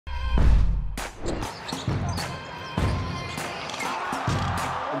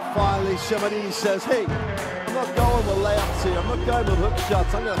finally, Shermadini says, hey, I'm not going with layups here. I'm not going with hook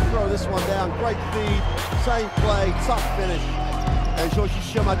shots. I'm going to throw this one down. Great feed, same play, tough finish. And Giorgi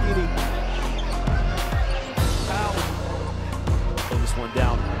Shermadini. Pull this one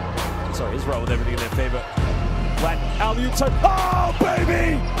down. Sorry, Israel with everything in their favor. Flat alley-oop time. Oh,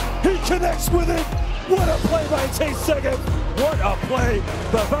 baby! He connects with it. What a play by Itay Segev. What a play.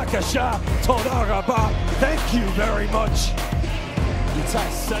 Bavakasha Todaraba. Thank you very much. Itay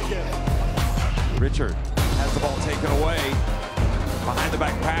Segev. Richard has the ball taken away. Behind the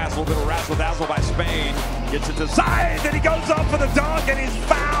back pass, a little bit of razzle-dazzle by Spain. Gets it to Saiz, and he goes up for the dunk, and he's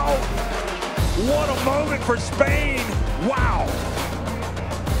fouled. What a moment for Spain. Wow.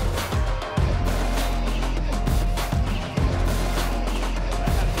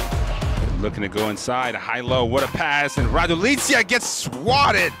 Looking to go inside, a high-low, what a pass, and Radulicia gets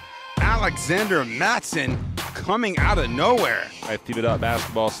swatted. Alexander Madsen coming out of nowhere. FIBA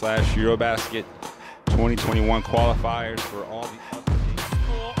basketball / EuroBasket 2021 qualifiers for all the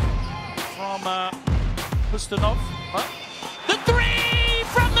score from Pustanov. The three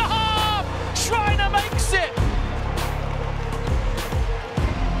from the half! Schreiner makes it!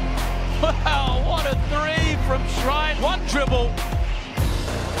 Wow, what a three from Schreiner. One dribble.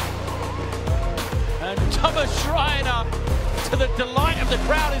 And Thomas Schreiner, to the delight of the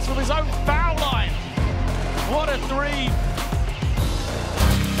crowd, is from his own foul line. What a three